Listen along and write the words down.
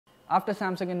After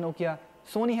Samsung and Nokia,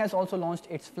 Sony has also launched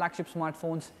its flagship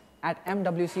smartphones at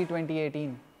MWC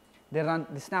 2018. They run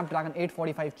the Snapdragon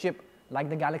 845 chip like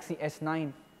the Galaxy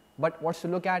S9. But what's to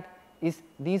look at is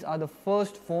these are the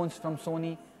first phones from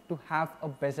Sony to have a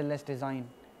bezel-less design.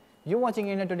 You're watching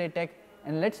India Today Tech,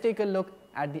 and let's take a look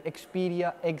at the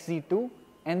Xperia XZ2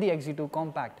 and the XZ2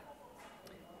 Compact.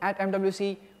 At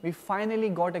MWC, we finally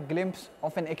got a glimpse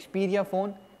of an Xperia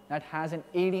phone that has an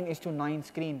 18:9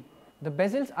 screen. The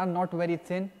bezels are not very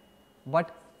thin,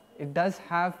 but it does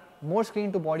have more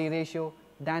screen to body ratio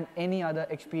than any other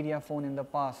Xperia phone in the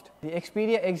past. The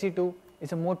Xperia XZ2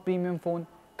 is a more premium phone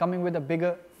coming with a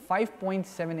bigger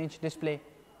 5.7-inch display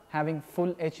having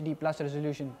full HD plus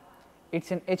resolution.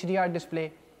 It's an HDR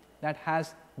display that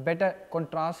has better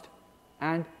contrast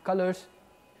and colors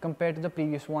compared to the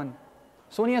previous one.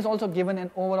 Sony has also given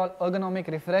an overall ergonomic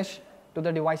refresh to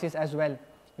the devices as well.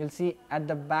 You'll see at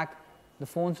the back the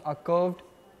phones are curved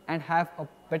and have a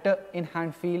better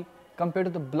in-hand feel compared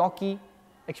to the blocky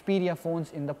Xperia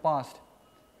phones in the past.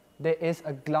 There is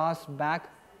a glass back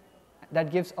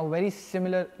that gives a very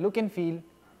similar look and feel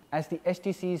as the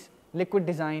HTC's liquid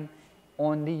design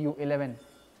on the U11.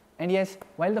 And yes,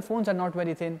 while the phones are not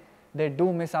very thin, they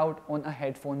do miss out on a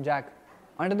headphone jack.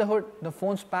 Under the hood, the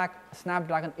phones pack a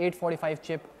Snapdragon 845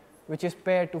 chip, which is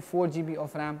paired to 4 GB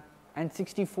of RAM and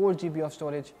 64 GB of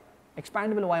storage,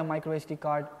 expandable via microSD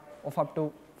card of up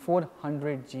to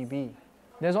 400 GB.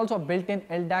 There's also a built-in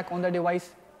LDAC on the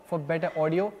device for better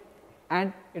audio,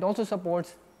 and it also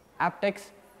supports aptX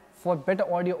for better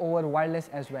audio over wireless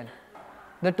as well.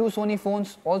 The two Sony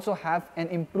phones also have an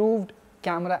improved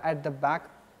camera at the back.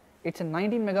 It's a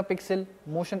 19 megapixel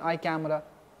motion eye camera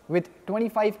with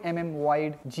 25mm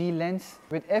wide G lens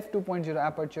with f2.0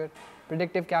 aperture,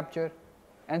 predictive capture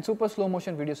and super slow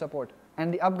motion video support.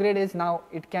 And the upgrade is now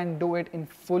it can do it in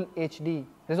full HD.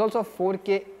 There's also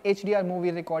 4K HDR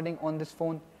movie recording on this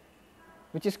phone,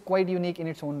 which is quite unique in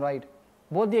its own right.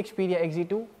 Both the Xperia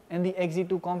XZ2 and the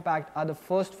XZ2 Compact are the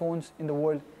first phones in the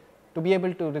world to be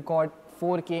able to record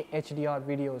 4K HDR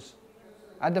videos.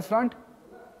 At the front,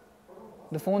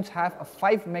 the phones have a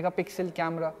 5 megapixel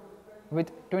camera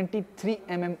with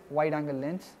 23mm wide-angle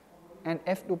lens and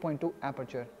f2.2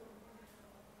 aperture.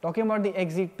 Talking about the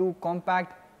XZ2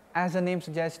 Compact, as the name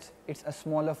suggests, it's a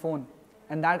smaller phone,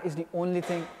 and that is the only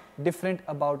thing different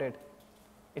about it.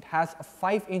 It has a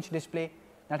 5-inch display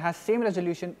that has same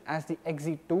resolution as the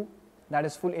XZ2, that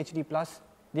is full HD+.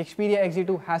 The Xperia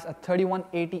XZ2 has a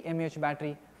 3180 mAh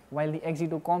battery, while the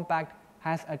XZ2 Compact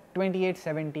has a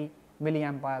 2870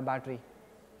 mAh battery.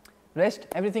 Rest,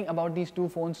 everything about these two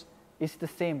phones is the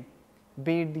same,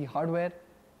 be it the hardware,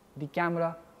 the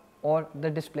camera or the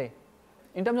display.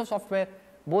 In terms of software,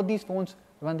 both these phones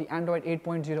run the Android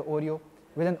 8.0 Oreo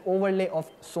with an overlay of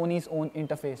Sony's own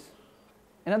interface.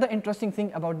 Another interesting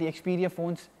thing about the Xperia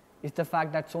phones is the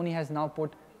fact that Sony has now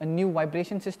put a new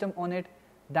vibration system on it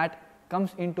that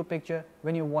comes into picture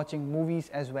when you're watching movies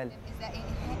as well. Is that it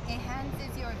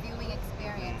enhances your viewing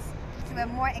experience to a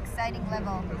more exciting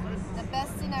level. The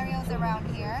best scenarios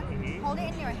around here, hold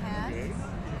it in your hand,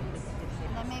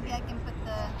 and then maybe I can put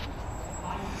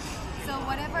so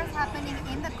whatever is happening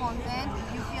in the content,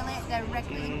 you feel it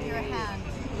directly into your hand.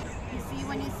 You see,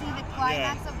 when you see the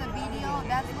climax of the video,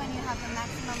 that's when you have the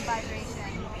maximum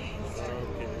vibration.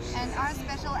 And our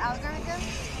special algorithm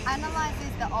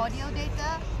analyzes the audio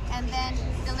data and then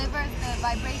delivers the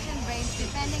vibration range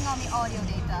depending on the audio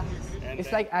data.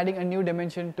 It's like adding a new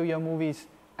dimension to your movies,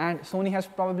 and Sony has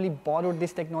probably borrowed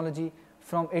this technology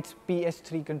from its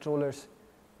PS3 controllers.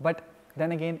 But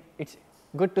then again, it's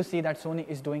good to see that Sony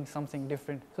is doing something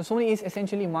different. So Sony is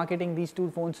essentially marketing these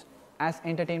two phones as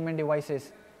entertainment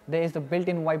devices. There is the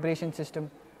built-in vibration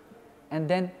system, and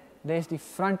then there is the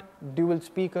front dual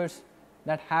speakers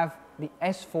that have the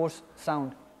S-Force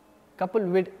sound. Coupled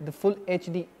with the full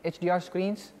HD HDR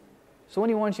screens,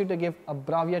 Sony wants you to give a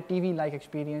Bravia TV-like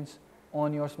experience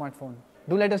on your smartphone.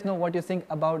 Do let us know what you think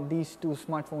about these two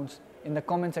smartphones in the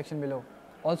comment section below.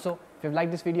 Also, if you've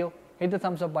liked this video, hit the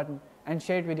thumbs up button and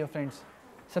share it with your friends.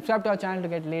 Subscribe to our channel to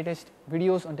get latest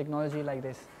videos on technology like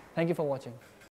this. Thank you for watching.